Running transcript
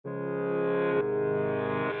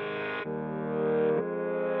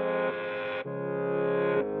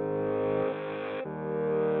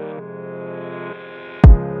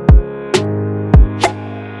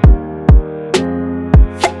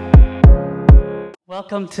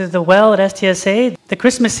Welcome to the Well at STSA. The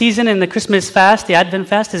Christmas season and the Christmas fast, the Advent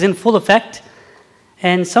fast, is in full effect.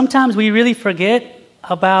 And sometimes we really forget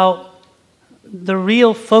about the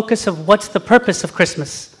real focus of what's the purpose of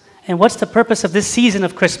Christmas and what's the purpose of this season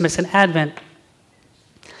of Christmas and Advent.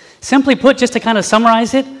 Simply put, just to kind of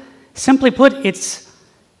summarize it, it's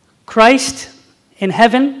Christ in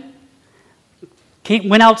heaven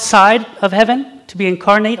went outside of heaven to be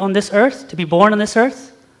incarnate on this earth, to be born on this earth,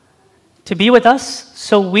 to be with us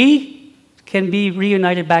so we can be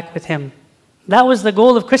reunited back with him. That was the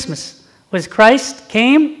goal of Christmas, was Christ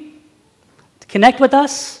came to connect with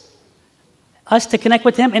us to connect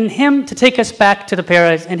with him, and him to take us back to the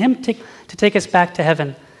paradise, and him to take us back to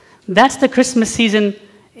heaven. That's the Christmas season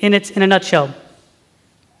in a nutshell.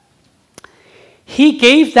 He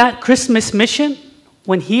gave that Christmas mission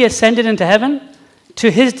when he ascended into heaven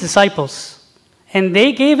to his disciples, and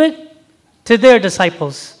they gave it to their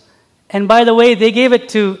disciples. And by the way, they gave it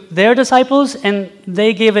to their disciples, and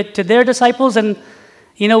they gave it to their disciples. And,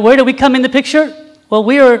 where do we come in the picture? Well,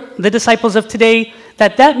 we are the disciples of today.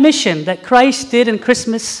 That mission that Christ did in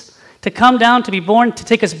Christmas, to come down, to be born, to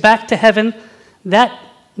take us back to heaven, that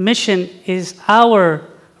mission is our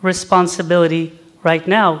responsibility right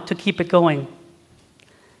now to keep it going.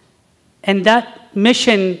 And that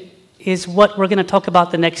mission is what we're going to talk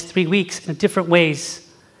about the next 3 weeks in different ways.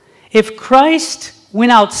 If Christ went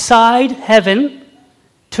outside heaven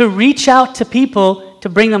to reach out to people, to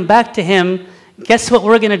bring them back to him, guess what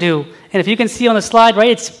we're going to do? And if you can see on the slide,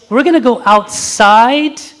 right, we're going to go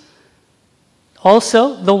outside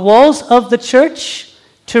also the walls of the church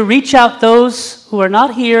to reach out those who are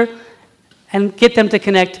not here and get them to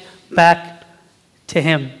connect back to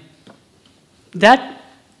him. That,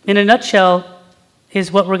 in a nutshell, is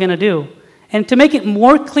what we're going to do. And to make it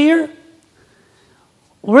more clear,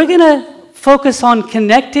 we're going to focus on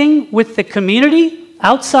connecting with the community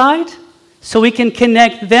outside so we can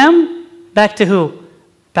connect them back to who?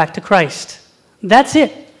 Back to Christ. That's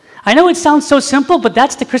it. I know it sounds so simple, but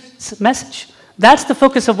that's the Christmas message. That's the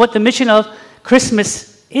focus of what the mission of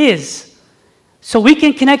Christmas is. So we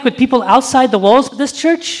can connect with people outside the walls of this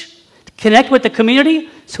church, connect with the community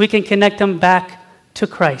so we can connect them back to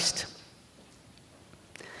Christ.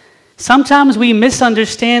 Sometimes we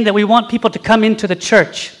misunderstand that we want people to come into the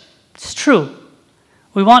church. It's true.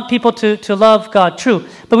 We want people to love God, true.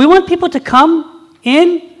 But we want people to come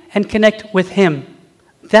in and connect with him.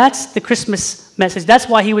 That's the Christmas message. That's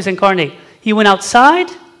why he was incarnate. He went outside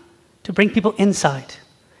to bring people inside,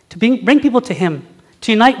 to bring people to him,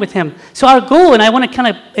 to unite with him. So our goal, and I want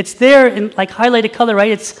to it's there in like highlighted color,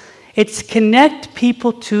 right? It's connect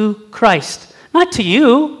people to Christ. Not to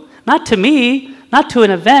you, not to me, not to an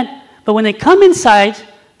event, but when they come inside,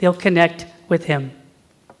 they'll connect with him.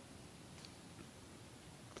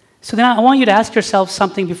 So then I want you to ask yourself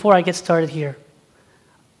something before I get started here.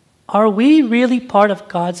 Are we really part of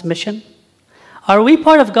God's mission? Are we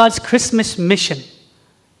part of God's Christmas mission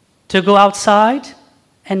to go outside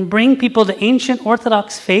and bring people to ancient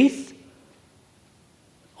Orthodox faith?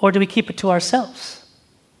 Or do we keep it to ourselves?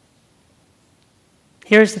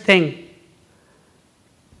 Here's the thing.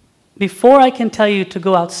 Before I can tell you to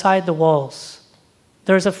go outside the walls,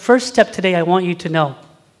 there's a first step today I want you to know.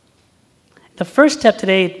 The first step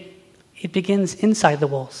today, it begins inside the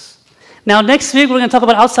walls. Now, next week, we're going to talk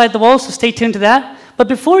about outside the walls, so stay tuned to that. But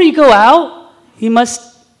before you go out, you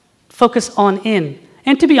must focus on in.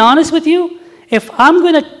 And to be honest with you, if I'm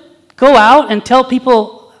going to go out and tell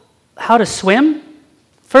people how to swim,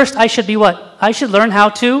 first I should be what? I should learn how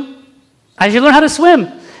to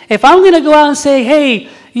swim. If I'm going to go out and say, hey,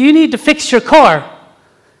 you need to fix your car,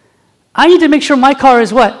 I need to make sure my car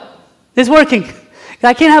is what? Is working.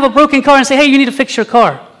 I can't have a broken car and say, hey, you need to fix your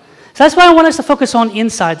car. So that's why I want us to focus on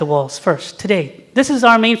inside the walls first today. This is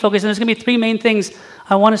our main focus, and there's going to be 3 main things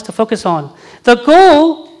I want us to focus on. The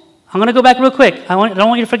goal, I'm going to go back real quick. I don't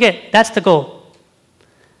want you to forget. That's the goal.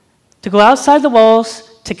 To go outside the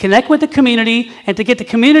walls, to connect with the community, and to get the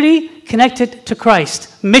community connected to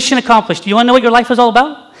Christ. Mission accomplished. You want to know what your life is all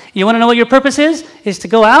about? You want to know what your purpose is? Is to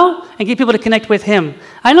go out and get people to connect with him.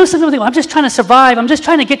 I know some people think, well, I'm just trying to survive. I'm just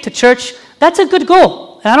trying to get to church. That's a good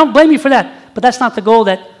goal, and I don't blame you for that. But that's not the goal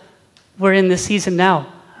that we're in this season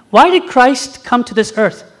now. Why did Christ come to this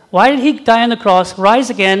earth? Why did he die on the cross,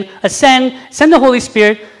 rise again, ascend, send the Holy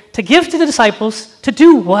Spirit to give to the disciples to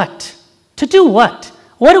do what? To do what?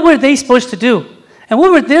 What were they supposed to do? And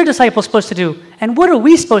what were their disciples supposed to do? And what are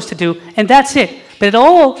we supposed to do? And that's it. But it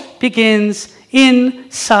all begins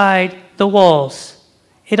inside the walls.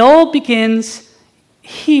 It all begins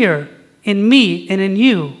here in me and in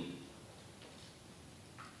you.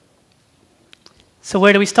 So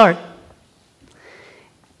where do we start?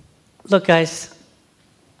 Look, guys,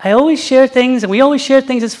 I always share things, and we always share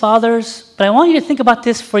things as fathers, but I want you to think about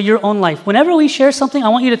this for your own life. Whenever we share something, I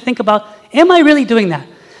want you to think about, am I really doing that?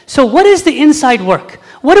 So what is the inside work?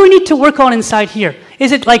 What do we need to work on inside here?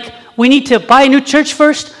 Is it like we need to buy a new church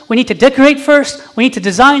first? We need to decorate first? We need to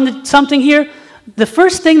design something here? The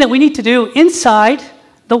first thing that we need to do inside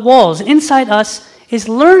the walls, inside us, is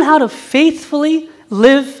learn how to faithfully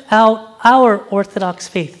live out our Orthodox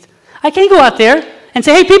faith. I can't go out there and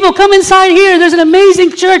say, hey, people, come inside here. There's an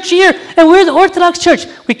amazing church here, and we're the Orthodox church.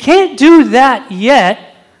 We can't do that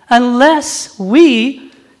yet unless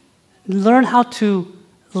we learn how to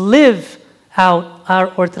live out our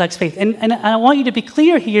Orthodox faith. And I want you to be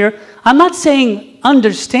clear here. I'm not saying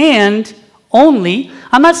understand only.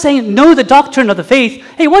 I'm not saying know the doctrine of the faith.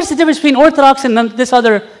 Hey, what's the difference between Orthodox and this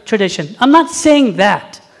other tradition? I'm not saying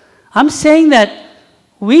that. I'm saying that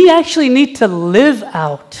we actually need to live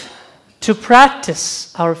out, to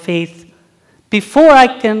practice our faith before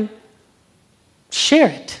I can share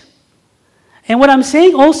it. And what I'm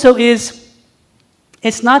saying also is,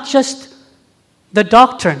 it's not just the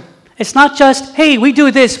doctrine. It's not just, hey, we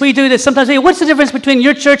do this, we do this. Sometimes, hey, what's the difference between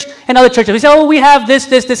your church and other churches? We say, oh, we have this,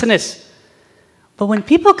 this, this, and this. But when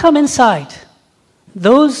people come inside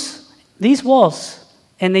these walls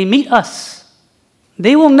and they meet us,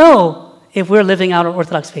 they will know if we're living out our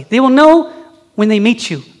Orthodox faith. They will know when they meet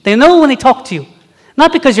you. They know when they talk to you.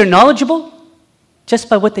 Not because you're knowledgeable, just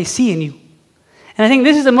by what they see in you. And I think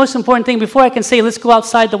this is the most important thing. Before I can say, let's go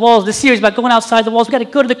outside the walls, this series about going outside the walls, we've got to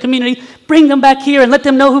go to the community, bring them back here, and let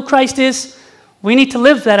them know who Christ is. We need to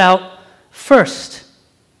live that out first.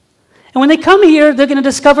 And when they come here, they're going to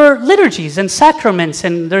discover liturgies and sacraments,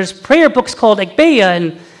 and there's prayer books called Agpeya,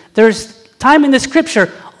 and there's time in the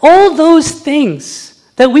Scripture. All those things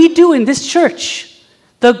that we do in this church,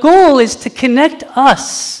 the goal is to connect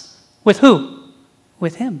us with who?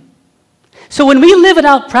 With Him. So when we live it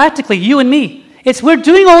out practically, you and me, we're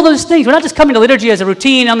doing all those things. We're not just coming to liturgy as a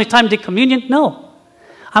routine, how many times to take communion. No.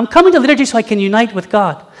 I'm coming to liturgy so I can unite with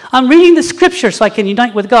God. I'm reading the Scripture so I can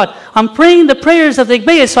unite with God. I'm praying the prayers of the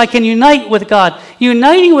Agpeya so I can unite with God.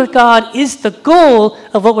 Uniting with God is the goal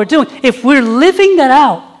of what we're doing. If we're living that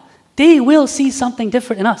out, they will see something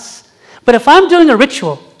different in us. But if I'm doing a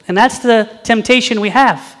ritual, and that's the temptation we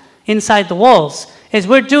have inside the walls, is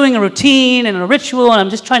we're doing a routine and a ritual and I'm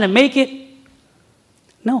just trying to make it.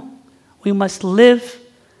 No. We must live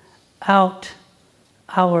out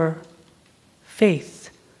our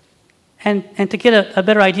faith. And to get a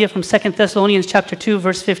better idea from 2 Thessalonians chapter 2,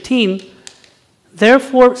 verse 15,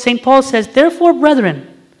 therefore, St. Paul says, therefore,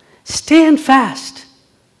 brethren, stand fast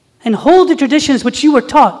and hold the traditions which you were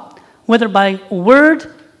taught, whether by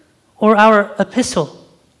word or our epistle.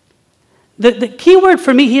 The key word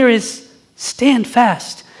for me here is stand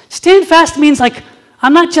fast. Stand fast means like,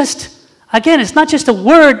 I'm not just, again, it's not just a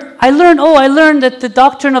word. I learned that the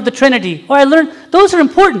doctrine of the Trinity, or those are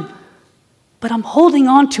important. But I'm holding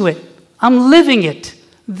on to it. I'm living it.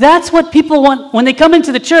 That's what people want. When they come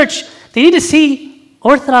into the church, they need to see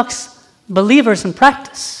Orthodox believers in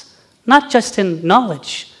practice, not just in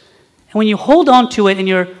knowledge. And when you hold on to it and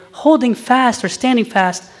you're holding fast or standing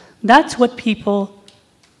fast, that's what people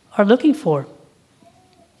are looking for.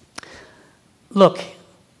 Look,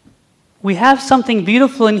 we have something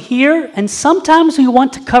beautiful in here, and sometimes we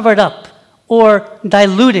want to cover it up or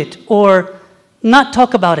dilute it or not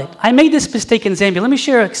talk about it. I made this mistake in Zambia. Let me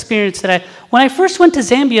share an experience that when I first went to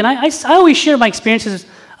Zambia, and I always share my experiences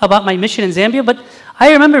about my mission in Zambia, but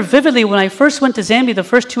I remember vividly when I first went to Zambia the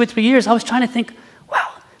first 2 or 3 years, I was trying to think,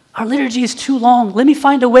 wow, our liturgy is too long. Let me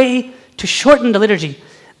find a way to shorten the liturgy.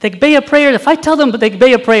 The Agpeya prayer, if I tell them the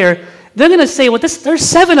Agpeya prayer, they're going to say, well, there's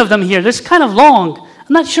 7 of them here. There's kind of long.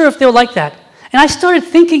 I'm not sure if they'll like that. And I started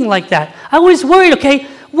thinking like that. I was worried, okay,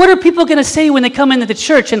 what are people going to say when they come into the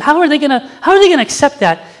church, and how are they going to accept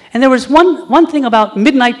that? And there was one thing about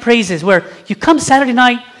midnight praises where you come Saturday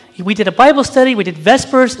night, we did a Bible study, we did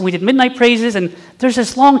Vespers, and we did midnight praises, and there's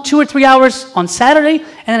this long 2 or 3 hours on Saturday,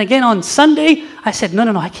 and then again on Sunday. I said, no,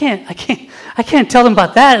 I can't tell them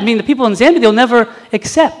about that. I mean, the people in Zambia, they'll never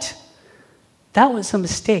accept. That was a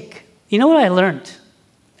mistake. You know what I learned?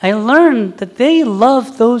 I learned that they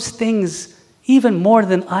love those things even more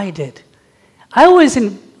than I did. I was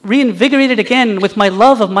reinvigorated again with my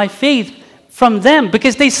love of my faith from them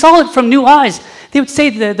because they saw it from new eyes. They would say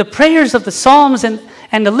the prayers of the Psalms and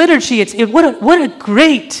the liturgy, what a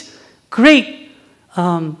great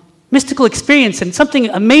mystical experience and something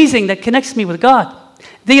amazing that connects me with God.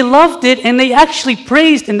 They loved it, and they actually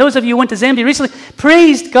praised, and those of you who went to Zambia recently,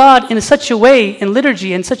 praised God in such a way, in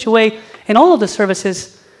liturgy, in such a way, in all of the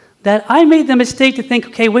services, that I made the mistake to think,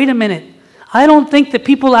 okay, wait a minute. I don't think the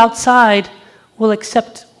people outside will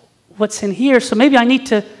accept what's in here, so maybe I need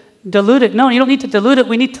to dilute it. No, you don't need to dilute it.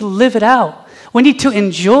 We need to live it out. We need to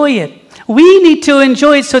enjoy it. We need to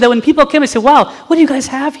enjoy it so that when people come and say, wow, what do you guys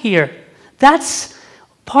have here? That's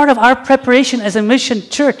part of our preparation as a mission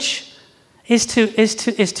church, is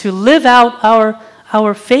to live out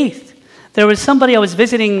our faith. There was somebody I was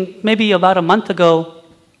visiting maybe about a month ago,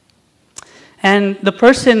 and the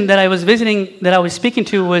person that I was visiting, that I was speaking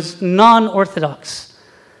to, was non-Orthodox.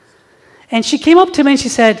 And she came up to me and she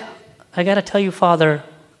said, I got to tell you, Father,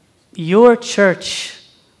 your church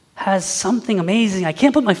has something amazing. I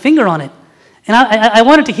can't put my finger on it. And I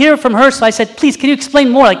wanted to hear from her, so I said, please, can you explain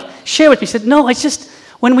more? Like, share with me. She said, no, it's just,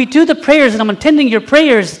 when we do the prayers and I'm attending your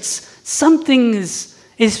prayers, something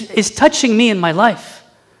is touching me in my life.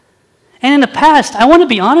 And in the past, I want to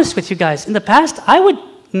be honest with you guys, in the past, I would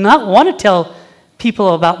not want to tell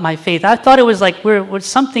people about my faith. I thought it was like we're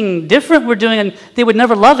something different we're doing, and they would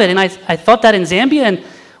never love it. And I thought that in Zambia, and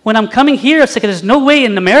when I'm coming here, it's like there's no way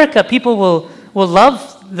in America people will love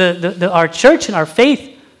our church and our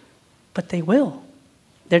faith. But they will.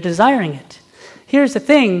 They're desiring it. Here's the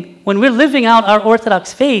thing. When we're living out our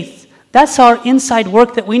Orthodox faith, that's our inside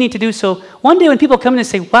work that we need to do. So one day when people come in and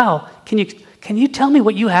say, wow, can you tell me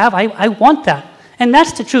what you have? I want that. And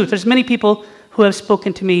that's the truth. There's many people who have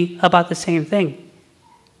spoken to me about the same thing.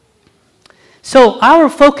 So our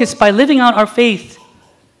focus by living out our faith,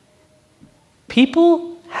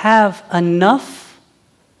 people have enough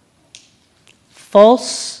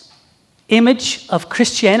false image of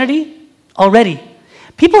Christianity already.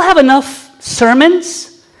 People have enough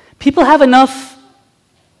sermons. People have enough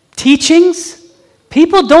teachings.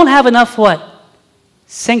 People don't have enough what?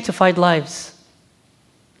 Sanctified lives.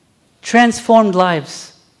 Transformed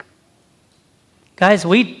lives. Guys,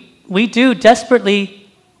 we do desperately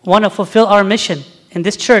want to fulfill our mission in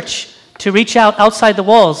this church to reach out outside the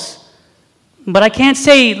walls. But I can't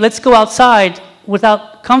say, let's go outside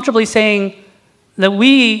without comfortably saying that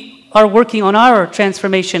we are working on our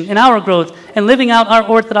transformation and our growth and living out our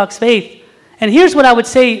Orthodox faith. And here's what I would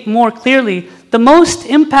say more clearly. The most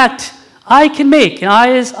impact I can make, and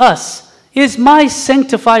I is us, is my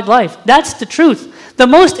sanctified life. That's the truth. The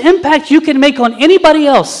most impact you can make on anybody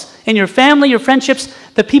else in your family, your friendships,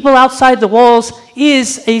 the people outside the walls,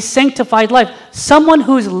 is a sanctified life. Someone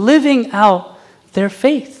who's living out their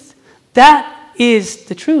faith. That is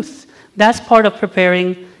the truth. That's part of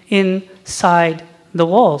preparing inside the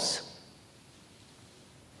walls.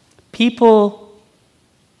 People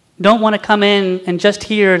don't want to come in and just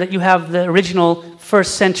hear that you have the original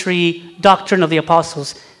first century doctrine of the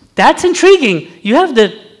apostles. That's intriguing. You have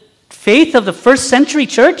the faith of the first century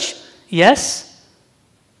church? Yes.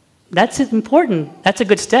 That's important. That's a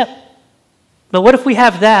good step. But what if we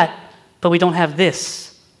have that, but we don't have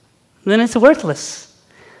this? Then it's worthless.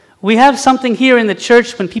 We have something here in the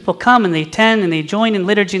church when people come and they attend and they join in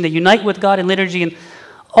liturgy and they unite with God in liturgy, and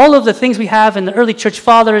all of the things we have in the early church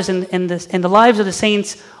fathers and the lives of the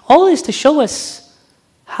saints, all is to show us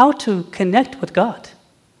how to connect with God,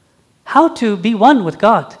 how to be one with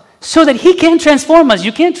God, so that He can transform us.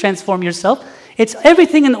 You can't transform yourself. It's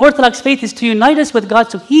everything in the Orthodox faith is to unite us with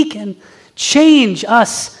God so He can change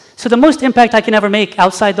us. So the most impact I can ever make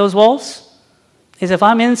outside those walls is if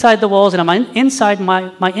I'm inside the walls and I'm inside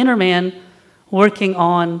my inner man working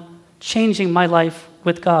on changing my life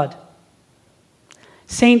with God.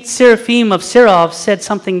 Saint Seraphim of Sirov said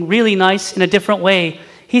something really nice in a different way.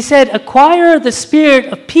 He said, acquire the spirit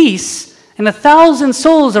of peace and 1,000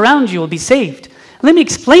 souls around you will be saved. Let me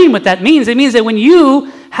explain what that means. It means that when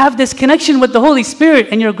you have this connection with the Holy Spirit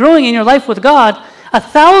and you're growing in your life with God,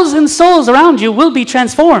 1,000 souls around you will be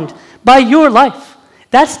transformed by your life.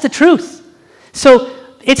 That's the truth. So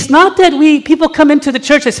it's not that people come into the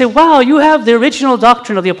church and say, wow, you have the original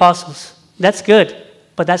doctrine of the apostles. That's good,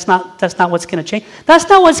 but that's not what's going to change. That's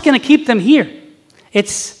not what's going to keep them here.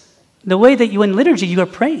 It's the way that you in liturgy, you are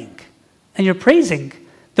praying and you're praising.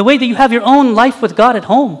 The way that you have your own life with God at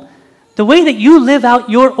home. The way that you live out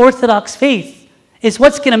your Orthodox faith is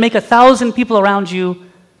what's going to make 1,000 people around you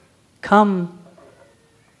come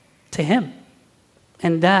to Him.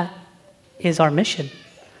 And that is our mission.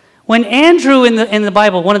 When Andrew in the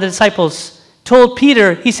Bible, one of the disciples, told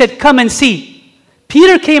Peter, he said, come and see.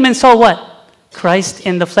 Peter came and saw what? Christ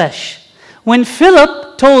in the flesh. When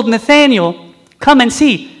Philip told Nathanael, come and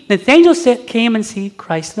see, Nathanael came and see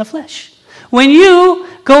Christ in the flesh. When you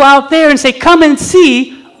go out there and say, come and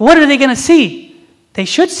see, what are they going to see? They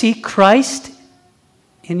should see Christ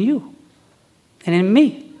in you and in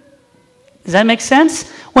me. Does that make sense?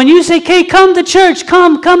 When you say, okay, come to church,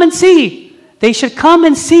 come and see. They should come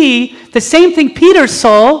and see the same thing Peter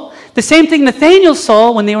saw, The same thing Nathanael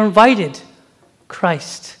saw when they were invited.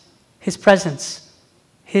 Christ, his presence,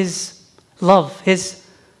 his love, his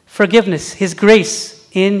forgiveness, his grace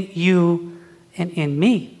in you and in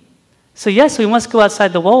me. So yes, we must go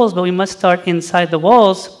outside the walls, but we must start inside the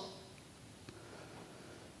walls.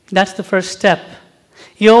 That's the first step.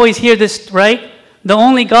 You always hear this, right? The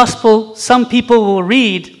only gospel some people will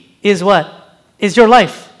read is what? Is your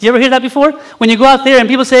life. Do you ever hear that before? When you go out there and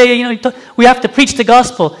people say, we have to preach the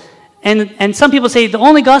gospel. And some people say the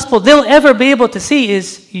only gospel they'll ever be able to see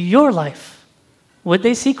is your life. Would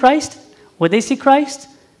they see Christ? Would they see Christ?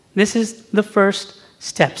 This is the first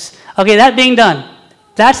steps. Okay, that being done,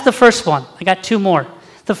 that's the first one. I got two more.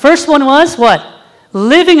 The first one was what?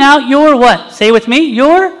 Living out your what? Say it with me.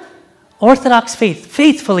 Your Orthodox faith.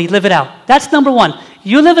 Faithfully live it out. That's number one.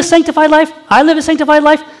 You live a sanctified life. I live a sanctified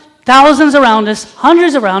life. Thousands around us,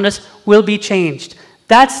 hundreds around us will be changed.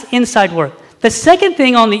 That's inside work. The second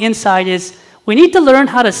thing on the inside is we need to learn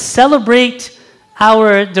how to celebrate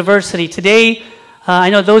our diversity. Today,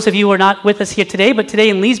 I know those of you who are not with us here today, but today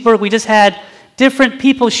in Leesburg, we just had different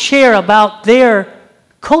people share about their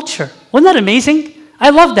culture. Wasn't that amazing?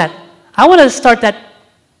 I love that. I want to start that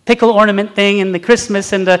pickle ornament thing and the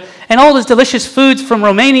Christmas and all those delicious foods from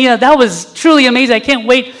Romania. That was truly amazing. I can't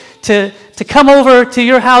wait to come over to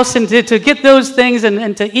your house and to get those things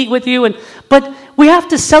and to eat with you. But we have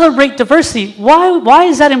to celebrate diversity. Why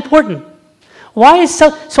is that important?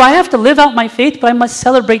 So I have to live out my faith, but I must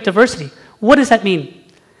celebrate diversity. What does that mean?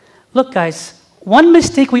 Look, guys, one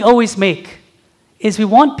mistake we always make is we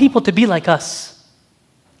want people to be like us.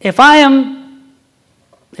 If I am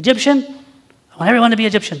Egyptian, I want everyone to be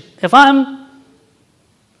Egyptian. If I'm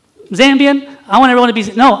Zambian, I want everyone to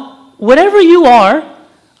be... No, whatever you are,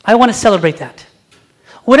 I want to celebrate that.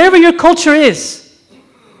 Whatever your culture is,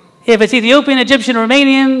 if it's Ethiopian, Egyptian,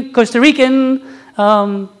 Romanian, Costa Rican,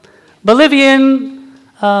 Bolivian,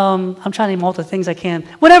 I'm trying to name all the things I can.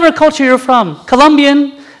 Whatever culture you're from,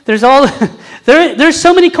 Colombian, there's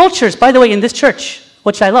so many cultures, by the way, in this church,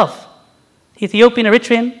 which I love. Ethiopian,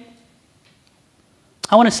 Eritrean.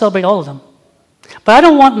 I want to celebrate all of them. But I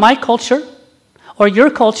don't want my culture or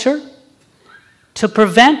your culture to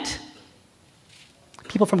prevent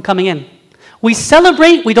people from coming in. We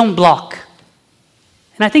celebrate, we don't block.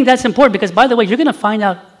 And I think that's important because, by the way, you're going to find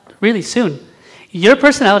out really soon. Your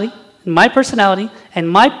personality, and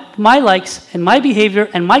my likes, and my behavior,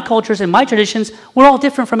 and my cultures, and my traditions, we're all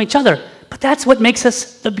different from each other. But that's what makes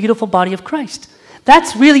us the beautiful body of Christ.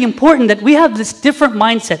 That's really important that we have this different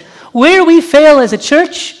mindset. Where we fail as a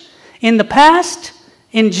church in the past,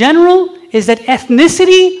 in general, is that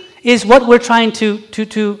ethnicity is what we're trying to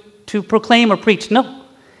proclaim or preach. No.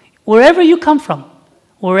 Wherever you come from,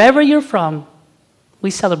 wherever you're from,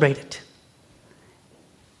 we celebrate it.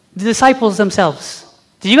 The disciples themselves.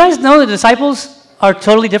 Do you guys know the disciples are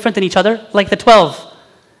totally different than each other? Like the 12,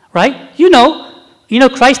 right? You know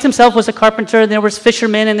Christ himself was a carpenter, and there was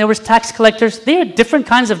fishermen, and there was tax collectors. They had different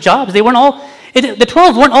kinds of jobs. They weren't all, the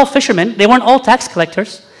 12 weren't all fishermen. They weren't all tax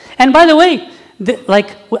collectors. And by the way,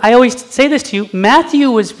 like I always say this to you, Matthew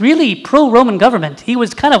was really pro-Roman government. He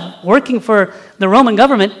was kind of working for the Roman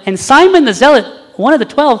government. And Simon the Zealot, one of the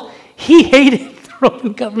 12, he hated the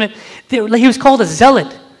Roman government. He was called a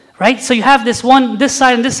zealot, right? So you have this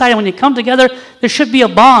side and this side, and when you come together, there should be a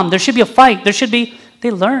bomb, there should be a fight,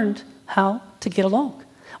 they learned how to get along.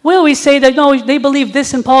 We always say that, no, they believe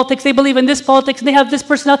this in politics, they believe in this politics, and they have this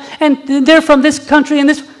personality, and they're from this country and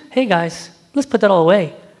this. Hey guys, let's put that all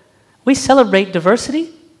away. We celebrate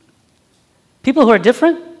diversity. People who are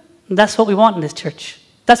different, that's what we want in this church.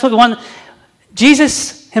 That's what we want.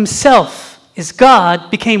 Jesus himself is God,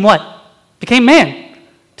 became what? Became man,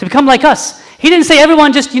 to become like us. He didn't say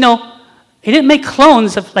everyone just, he didn't make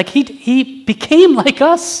clones of, like he became like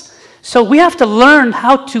us. So we have to learn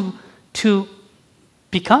how to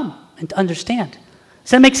become and to understand.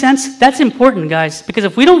 Does that make sense? That's important, guys, because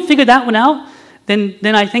if we don't figure that one out,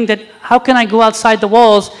 then I think that how can I go outside the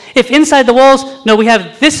walls if inside the walls, no, we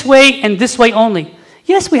have this way and this way only.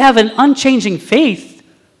 Yes, we have an unchanging faith,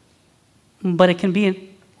 but it can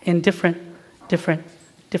be in different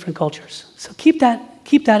cultures. So keep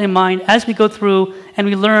that in mind as we go through and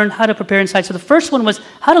we learn how to prepare inside. So the first one was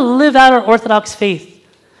how to live out our Orthodox faith.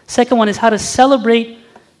 Second one is how to celebrate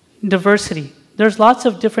diversity. There's lots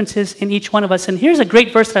of differences in each one of us. And here's a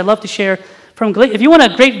great verse that I love to share from Galatians. If you want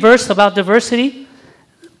a great verse about diversity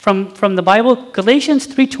from the Bible, Galatians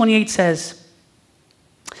 3:28 says,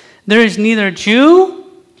 "There is neither Jew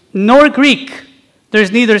nor Greek. There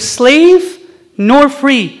is neither slave nor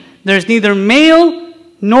free. There is neither male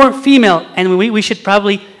nor female." And we should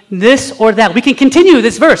probably this or that. We can continue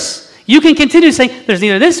this verse. You can continue to say, there's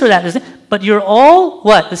neither this or that, but you're all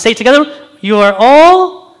what? Let's say it together. You are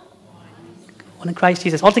all one in Christ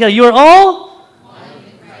Jesus. All together, you are all one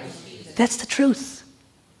in Christ Jesus. That's the truth.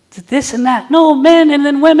 This and that. No, men and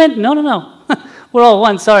then women. No, no, no. We're all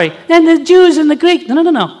one, sorry. And the Jews and the Greek. No, no,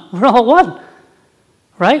 no, no. We're all one.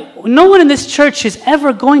 Right? No one in this church is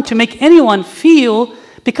ever going to make anyone feel,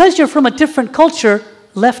 because you're from a different culture,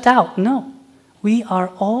 left out. No. We are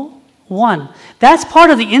all one. That's part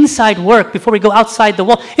of the inside work before we go outside the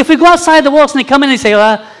wall. If we go outside the walls and they come in and they say,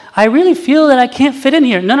 I really feel that I can't fit in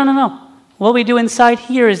here. No, no, no, no. What we do inside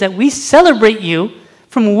here is that we celebrate you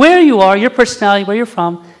from where you are, your personality, where you're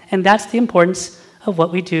from, and that's the importance of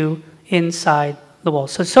what we do inside the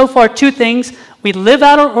walls. So far, two things. We live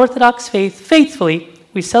out our Orthodox faith faithfully.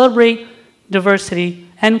 We celebrate diversity.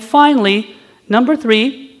 And finally, number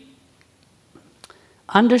 3,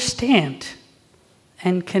 understand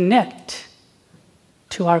and connect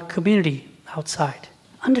to our community outside.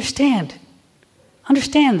 Understand.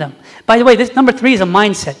 Understand them. By the way, this number 3 is a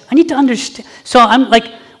mindset. I need to understand. So I'm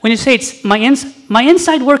like, when you say it's my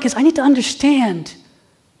inside work is I need to understand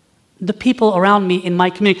the people around me in my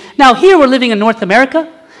community. Now, here we're living in North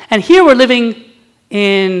America, and here we're living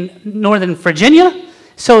in Northern Virginia.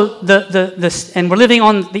 So and we're living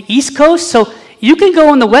on the East Coast. So you can go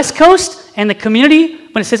on the West Coast, and the community,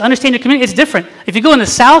 when it says understand your community, it's different. If you go in the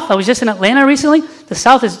South, I was just in Atlanta recently. The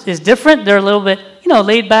South is different. They're a little bit,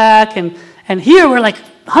 laid back, and here we're like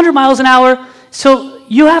 100 miles an hour. So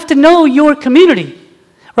you have to know your community,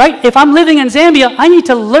 right? If I'm living in Zambia, I need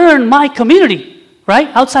to learn my community, right?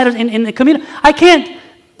 Outside of in the community, I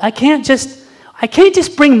can't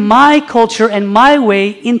just bring my culture and my way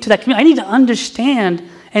into that community. I need to understand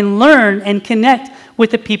and learn and connect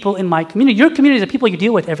with the people in my community. Your community is the people you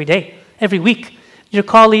deal with every day, every week. Your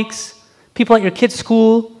colleagues, people at your kids'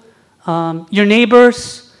 school, your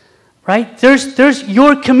neighbors, right? There's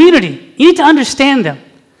your community. You need to understand them.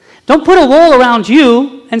 Don't put a wall around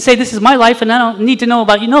you and say, this is my life and I don't need to know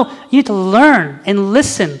about you. No, you need to learn and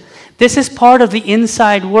listen. This is part of the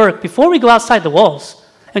inside work. Before we go outside the walls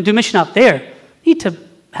and do mission out there, you need to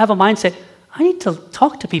have a mindset. I need to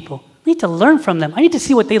talk to people. I need to learn from them. I need to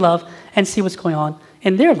see what they love and see what's going on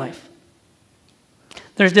in their life.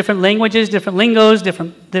 There's different languages, different lingos,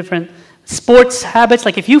 different sports habits.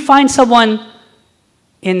 Like if you find someone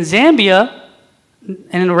in Zambia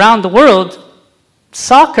and around the world,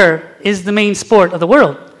 soccer is the main sport of the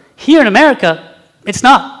world. Here in America, it's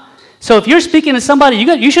not. So if you're speaking to somebody,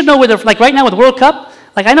 you should know whether, like right now with the World Cup,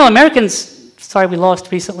 like I know Americans, sorry we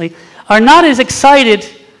lost recently, are not as excited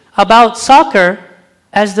about soccer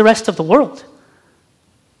as the rest of the world.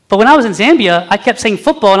 But when I was in Zambia, I kept saying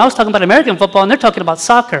football, and I was talking about American football, and they're talking about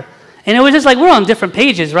soccer. And it was just like, we're on different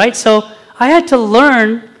pages, right? So I had to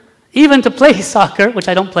learn even to play soccer, which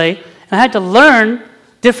I don't play, and I had to learn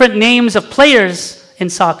different names of players in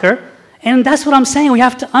soccer. And that's what I'm saying. We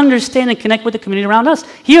have to understand and connect with the community around us.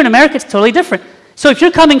 Here in America, it's totally different. So if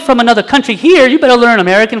you're coming from another country here, you better learn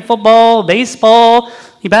American football, baseball,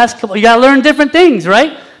 basketball. You got to learn different things,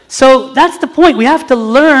 right? So that's the point. We have to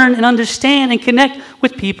learn and understand and connect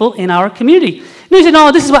with people in our community. And you say,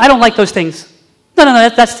 no, this is what I don't like those things. No,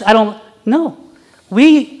 I don't. No,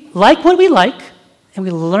 we like what we like, and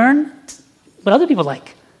we learn what other people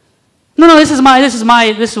like. No, this is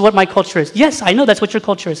what my culture is. Yes, I know that's what your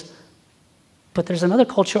culture is. But there's another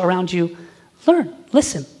culture around you. Learn,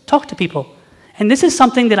 listen, talk to people. And this is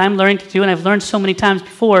something that I'm learning to do, and I've learned so many times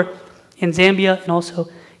before in Zambia and also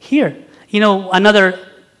here. Another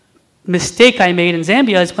mistake I made in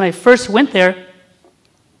Zambia is when I first went there,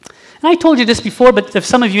 and I told you this before, but if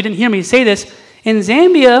some of you didn't hear me say this, in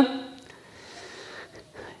Zambia,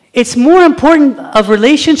 it's more important of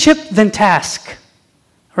relationship than task,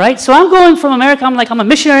 right? So I'm going from America, I'm a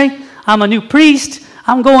missionary, I'm a new priest,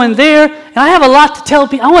 I'm going there, and I have a lot to tell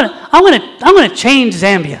people. I'm going to change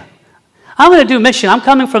Zambia. I'm going to do mission. I'm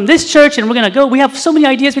coming from this church, and we're going to go. We have so many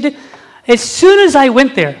ideas we did. As soon as I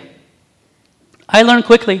went there, I learned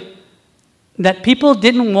quickly that people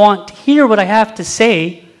didn't want to hear what I have to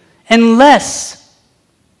say unless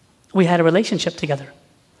we had a relationship together.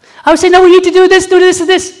 I would say, no, we need to do this, and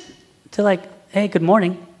this. They're like, hey, good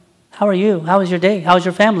morning. How are you? How was your day? How was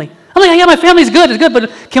your family? I'm like, yeah, my family's good. It's good, but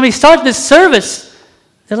can we start this service?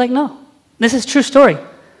 They're like, no. This is a true story.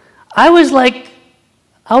 I was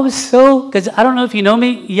so, because I don't know if you know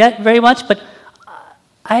me yet very much, but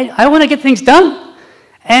I want to get things done.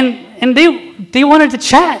 And they wanted to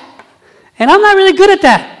chat. And I'm not really good at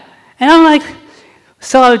that. And I'm like,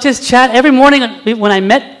 so I would just chat every morning when I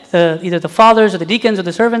met either the fathers or the deacons or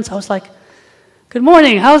the servants. I was like, good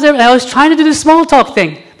morning, how's everything? I was trying to do the small talk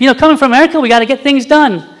thing. Coming from America, we got to get things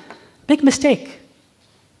done. big mistake.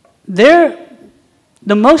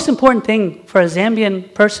 The most important thing for a Zambian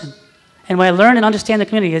person, and what I learn and understand the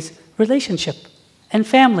community, is relationship and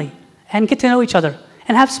family and get to know each other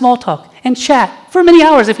and have small talk and chat for many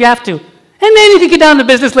hours if you have to. And then you can get down to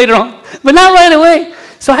business later on, but not right away.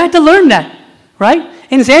 So I had to learn that, right?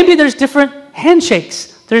 In Zambia, there's different handshakes.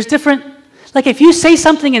 There's different, like if you say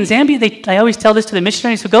something in Zambia, I always tell this to the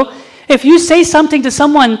missionaries who go, if you say something to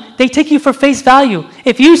someone, they take you for face value.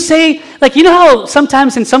 If you say, like, you know how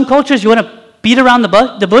sometimes in some cultures you want to beat around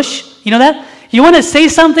the bush? You know that? You want to say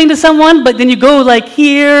something to someone, but then you go like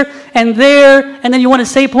here and there, and then you want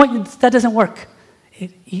to say point. That doesn't work.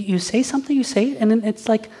 You say something, you say it, and then it's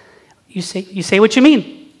like you say what you mean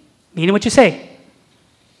what you say.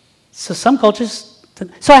 So some cultures,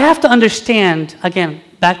 so I have to understand, again,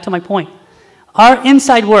 back to my point, our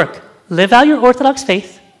inside work, live out your Orthodox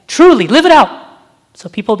faith, truly, live it out. So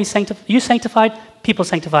people be sanctified, you sanctified, people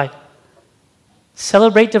sanctified.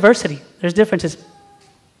 Celebrate diversity. There's differences.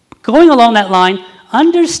 Going along that line,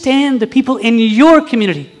 understand the people in your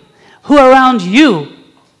community who are around you.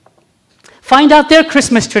 Find out their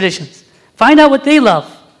Christmas traditions. Find out what they love.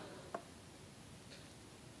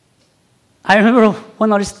 I remember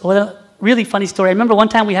one really funny story. I remember one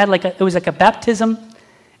time we had it was like a baptism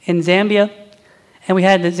in Zambia, and we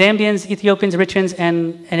had the Zambians, Ethiopians, Eritreans,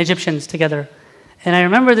 and Egyptians together. And I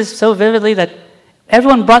remember this so vividly that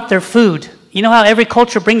everyone brought their food. You know how every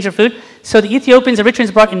culture brings their food? So the Ethiopians,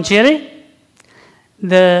 Eritreans brought injere.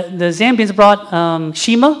 The Zambians brought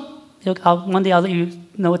shima. One day I'll let you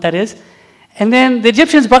know what that is. And then the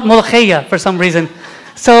Egyptians brought molocheia for some reason.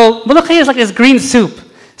 So molocheia is like this green soup.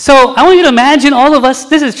 So I want you to imagine all of us,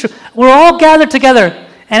 this is true, we're all gathered together,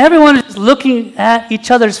 and everyone is looking at each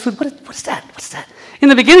other's food. What's that? What's that? In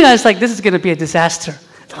the beginning, I was like, this is going to be a disaster.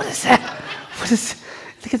 What is that? What is?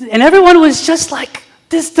 And everyone was just like,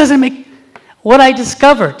 this doesn't make... What I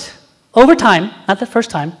discovered over time, not the first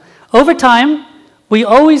time, over time, we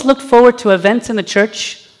always looked forward to events in the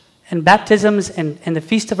church and baptisms and the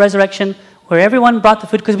Feast of Resurrection where everyone brought the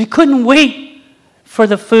food because we couldn't wait for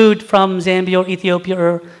the food from Zambia or Ethiopia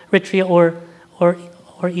or Eritrea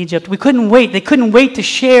or Egypt. We couldn't wait. They couldn't wait to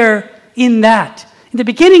share in that. In the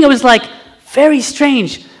beginning, it was like very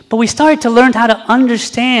strange, but we started to learn how to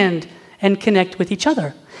understand and connect with each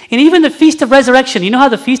other. And even the Feast of Resurrection, you know how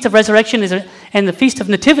the Feast of Resurrection is, and the Feast of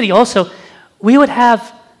Nativity also, we would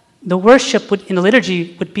have the worship in the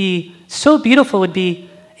liturgy would be so beautiful, would be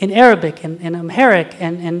in Arabic and Amharic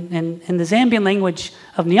and the Zambian language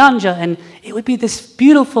of Nyanja, and it would be this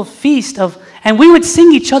beautiful feast of, and we would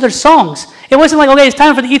sing each other's songs. It wasn't like, okay, it's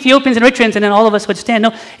time for the Ethiopians and Eritreans, and then all of us would stand.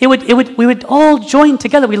 No, we would all join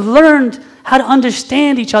together. We learned how to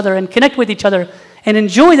understand each other and connect with each other and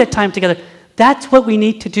enjoy that time together. That's what we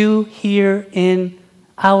need to do here in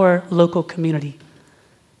our local community.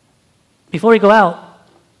 Before we go out,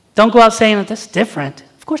 don't go out saying, that's different.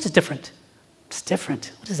 Of course it's different. It's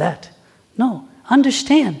different. What is that? No.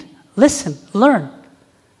 Understand. Listen. Learn.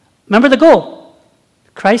 Remember the goal.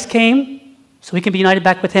 Christ came so we can be united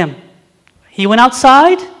back with him. He went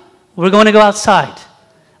outside. We're going to go outside.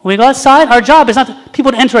 When we go outside, our job is not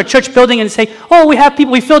people to enter a church building and say, oh, we have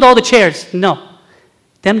people, we filled all the chairs. No.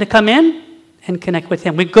 Them to come in and connect with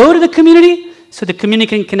him. We go to the community so the community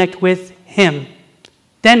can connect with him.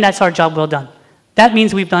 Then that's our job well done. That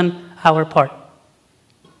means we've done our part.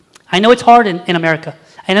 I know it's hard in America.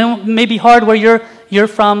 I know it may be hard where you're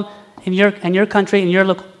from, in your country, in your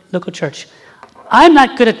local church. I'm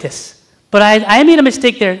not good at this, but I made a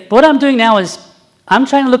mistake there. But what I'm doing now is I'm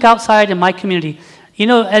trying to look outside in my community. You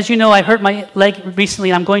know, as you know, I hurt my leg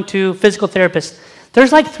recently, and I'm going to physical therapist.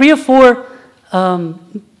 There's like 3 or 4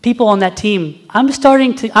 people on that team. I'm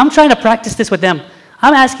trying to practice this with them.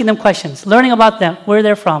 I'm asking them questions, learning about them, where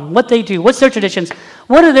they're from, what they do, what's their traditions,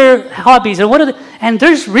 what are their hobbies, and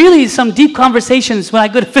there's really some deep conversations when I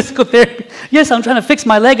go to physical therapy. Yes, I'm trying to fix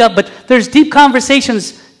my leg up, but there's deep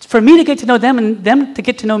conversations for me to get to know them and them to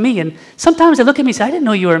get to know me. And sometimes they look at me and say, I didn't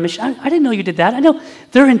know you were a missionary. I didn't know you did that. I know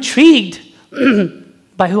they're intrigued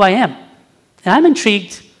by who I am. And I'm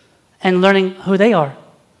intrigued and learning who they are.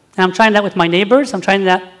 And I'm trying that with my neighbors. I'm trying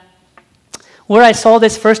that. Where I saw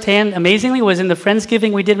this firsthand amazingly was in the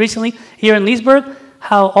Friendsgiving we did recently here in Leesburg,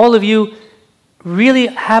 how all of you really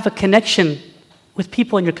have a connection with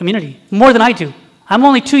people in your community, more than I do. I'm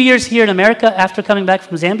only 2 years here in America after coming back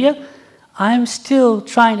from Zambia. I'm still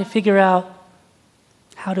trying to figure out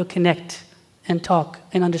how to connect and talk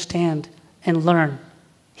and understand and learn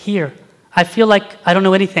here. I feel like I don't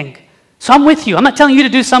know anything. So I'm with you. I'm not telling you to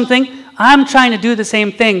do something. I'm trying to do the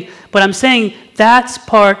same thing, but I'm saying that's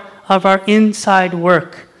part of our inside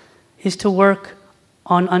work, is to work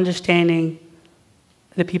on understanding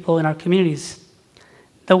the people in our communities.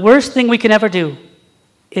 The worst thing we can ever do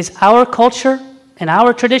is our culture and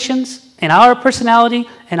our traditions and our personality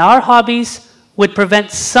and our hobbies would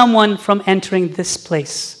prevent someone from entering this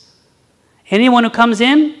place. Anyone who comes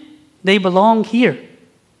in, they belong here.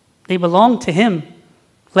 They belong to Him.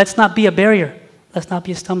 Let's not be a barrier. Let's not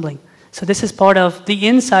be a stumbling. So this is part of the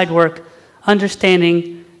inside work,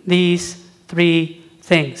 understanding these three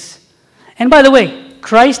things. And by the way,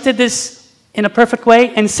 Christ did this in a perfect way,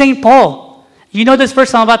 and St. Paul, you know this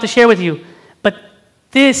verse I'm about to share with you, but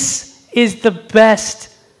this is the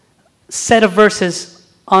best set of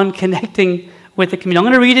verses on connecting with the community. I'm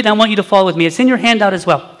going to read it, and I want you to follow with me. It's in your handout as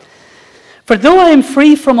well. For though I am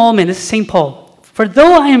free from all men, this is St. Paul, for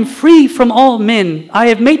though I am free from all men, I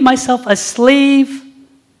have made myself a slave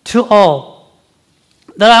to all,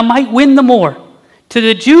 that I might win the more. To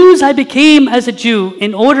the Jews I became as a Jew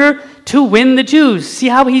in order to win the Jews. See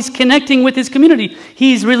how he's connecting with his community.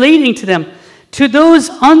 He's relating to them. To those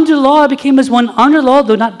under law I became as one under law,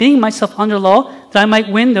 though not being myself under law, that I might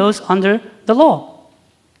win those under the law.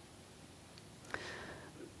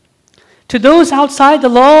 To those outside the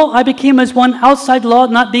law I became as one outside the law,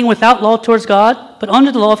 not being without law towards God, but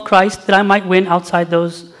under the law of Christ, that I might win outside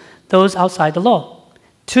those outside the law.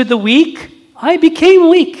 To the weak I became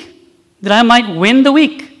weak, that I might win the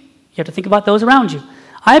weak. You have to think about those around you.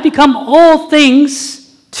 I become all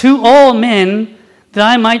things to all men, that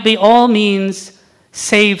I might by all means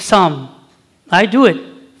save some. I do it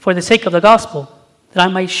for the sake of the gospel, that I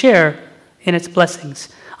might share in its blessings.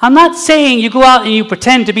 I'm not saying you go out and you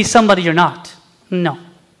pretend to be somebody you're not. No.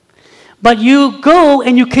 But you go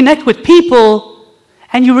and you connect with people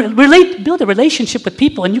and you build a relationship with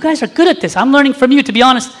people. And you guys are good at this. I'm learning from you, to be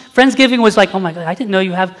honest. Friendsgiving was like, oh my God, I didn't know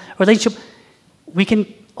you have a relationship. We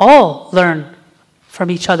can all learn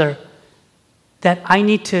from each other that I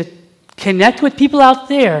need to connect with people out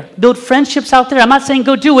there, build friendships out there. I'm not saying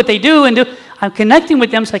go do what they do and do. I'm connecting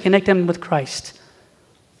with them so I connect them with Christ.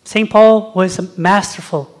 St. Paul was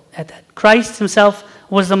masterful at that. Christ himself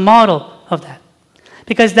was the model of that.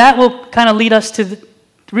 Because that will kind of lead us to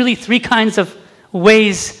really three kinds of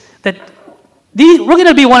ways that we're going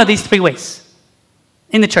to be one of these three ways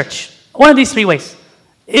in the church. One of these three ways.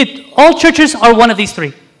 All churches are one of these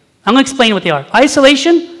three. I'm going to explain what they are.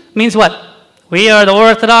 Isolation means what? We are the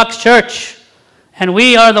Orthodox Church. And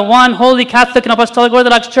we are the one holy Catholic and Apostolic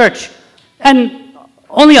Orthodox Church. And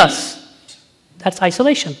only us. That's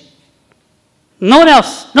isolation. No one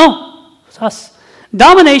else. No. It's us.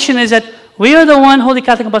 Domination is that we are the one holy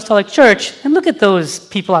Catholic Apostolic Church. And look at those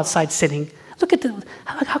people outside sitting. Look at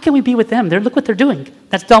how can we be with them? Look what they're doing.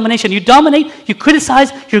 That's domination. You dominate, you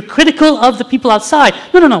criticize, you're critical of the people outside.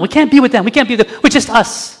 No, we can't be with them. We can't be with them. We're just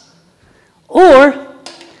us. Or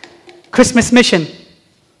Christmas mission.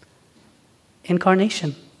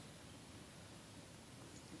 Incarnation.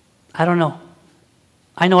 I don't know.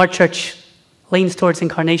 I know our church leans towards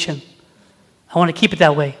incarnation. I want to keep it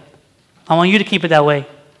that way. I want you to keep it that way.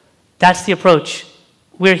 That's the approach.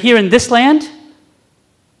 We're here in this land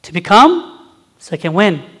to become so I can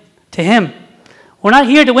win to Him. We're not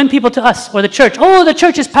here to win people to us or the church. Oh, the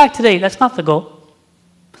church is packed today. That's not the goal.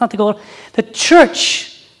 That's not the goal. The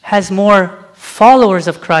church has more followers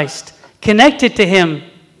of Christ connected to Him.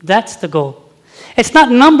 That's the goal. It's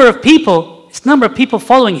not number of people. It's number of people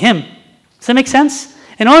following Him. Does that make sense?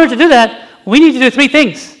 In order to do that, we need to do three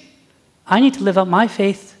things. I need to live out my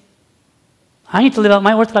faith. I need to live out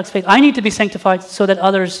my Orthodox faith. I need to be sanctified so that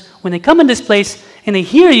others, when they come in this place and they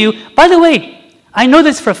hear you, by the way, I know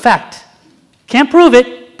this for a fact. Can't prove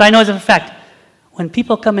it, but I know it's a fact. When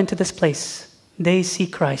people come into this place, they see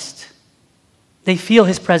Christ. They feel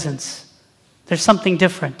His presence. There's something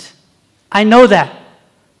different. I know that.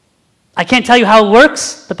 I can't tell you how it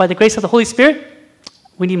works, but by the grace of the Holy Spirit,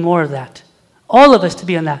 we need more of that. All of us to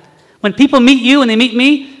be on that. When people meet you and they meet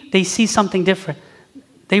me, they see something different.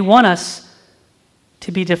 They want us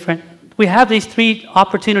to be different. We have these three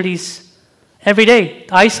opportunities every day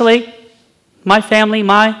to isolate my family,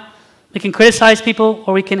 we can criticize people,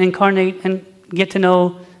 or we can incarnate and get to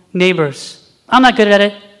know neighbors. I'm not good at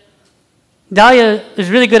it. Dahlia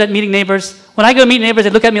is really good at meeting neighbors. When I go meet neighbors,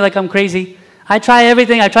 they look at me like I'm crazy. I try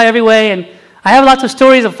everything, I try every way, and I have lots of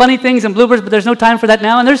stories of funny things and bloopers, but there's no time for that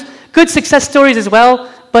now. And there's good success stories as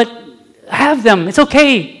well, but have them. It's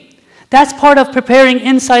okay. That's part of preparing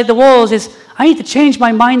inside the walls is I need to change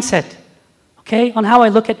my mindset, okay, on how I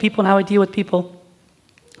look at people and how I deal with people.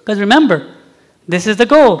 Because remember, this is the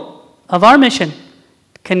goal of our mission.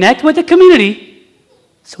 Connect with the community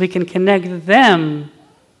so we can connect them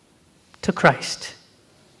to Christ.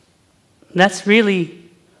 That's really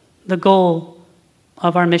the goal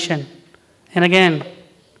of our mission. And again,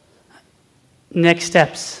 next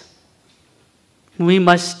steps. We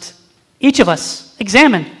must, each of us,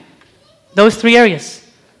 examine those three areas.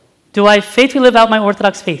 Do I faithfully live out my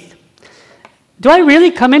Orthodox faith? Do I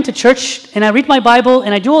really come into church and I read my Bible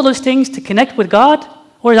and I do all those things to connect with God?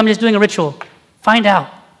 Or am I just doing a ritual? Find out.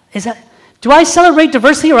 Do I celebrate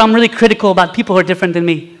diversity or I'm really critical about people who are different than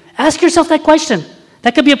me? Ask yourself that question.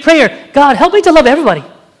 That could be a prayer. God, help me to love everybody.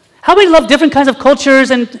 Help me to love different kinds of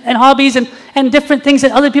cultures and hobbies and different things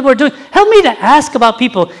that other people are doing. Help me to ask about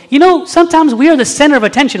people. You know, sometimes we are the center of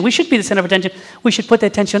attention. We should be the center of attention. We should put the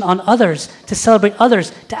attention on others, to celebrate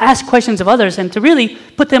others, to ask questions of others, and to really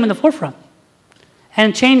put them in the forefront.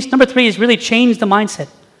 And number 3 is really change the mindset.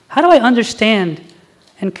 How do I understand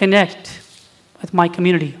and connect with my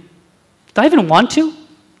community? Do I even want to?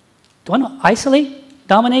 Do I want to isolate,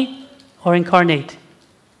 dominate, or incarnate?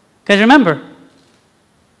 Because remember,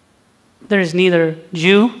 there is neither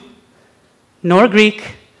Jew nor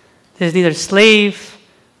Greek. There is neither slave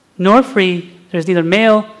nor free. There is neither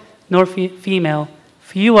male nor female.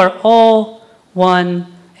 For you are all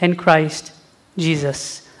one in Christ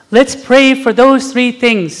Jesus. Let's pray for those 3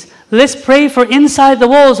 things. Let's pray for inside the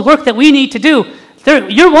walls work that we need to do.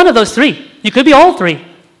 You're one of those 3. You could be all 3,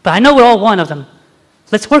 but I know we're all one of them.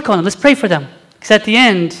 Let's work on them. Let's pray for them. Because at the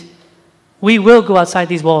end, we will go outside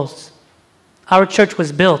these walls. Our church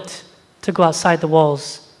was built to go outside the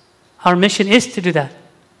walls. Our mission is to do that.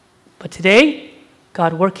 But today,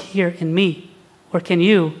 God, work here in me, work in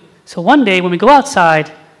you. So one day when we go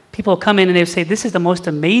outside, people will come in and they'll say, this is the most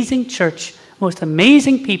amazing church, most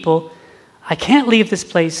amazing people. I can't leave this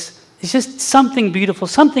place. It's just something beautiful,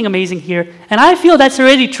 something amazing here. And I feel that's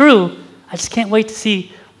already true. I just can't wait to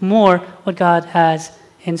see more what God has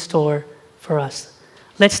in store for us.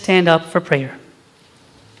 Let's stand up for prayer.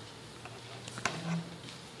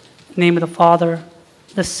 In the name of the Father,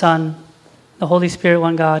 the Son, the Holy Spirit,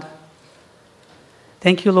 one God.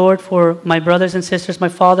 Thank you, Lord, for my brothers and sisters, my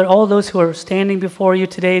Father, all those who are standing before you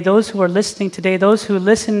today, those who are listening today, those who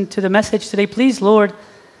listen to the message today. Please, Lord,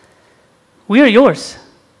 we are yours.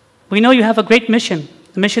 We know you have a great mission,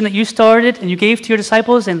 the mission that you started and you gave to your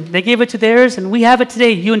disciples, and they gave it to theirs, and we have it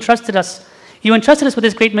today. You entrusted us. You entrusted us with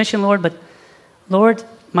this great mission, Lord, but Lord,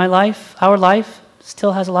 my life, our life,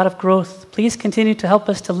 still has a lot of growth. Please continue to help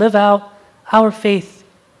us to live out our faith.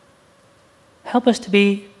 Help us to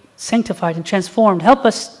be sanctified and transformed. Help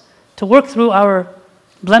us to work through our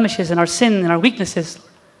blemishes and our sin and our weaknesses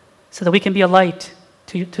so that we can be a light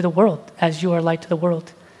to the world as you are a light to the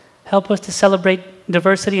world. Help us to celebrate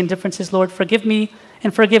diversity and differences, Lord. Forgive me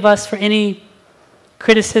and forgive us for any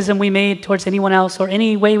criticism we made towards anyone else or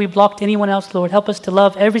any way we blocked anyone else, Lord. Help us to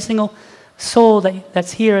love every single soul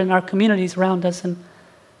that's here in our communities around us, and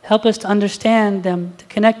help us to understand them, to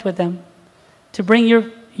connect with them, to bring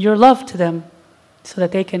your love to them so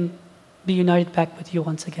that they can be united back with you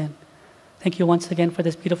once again. Thank you once again for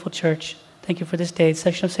this beautiful church. Thank you for this day,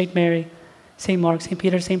 section of St. Mary, St. Mark, St.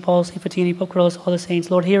 Peter, St. Paul, St. Fotini, Pope Carlos, all the saints.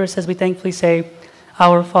 Lord, hear us as we thankfully say,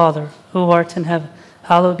 Our Father, who art in heaven,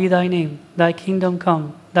 hallowed be thy name. Thy kingdom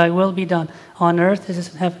come, thy will be done, on earth as it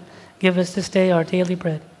is in heaven. Give us this day our daily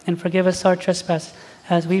bread, and forgive us our trespasses,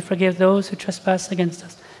 as we forgive those who trespass against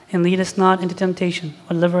us. And lead us not into temptation,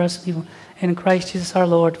 but deliver us from evil. In Christ Jesus our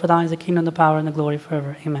Lord, for thine is the kingdom, the power, and the glory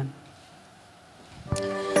forever. Amen.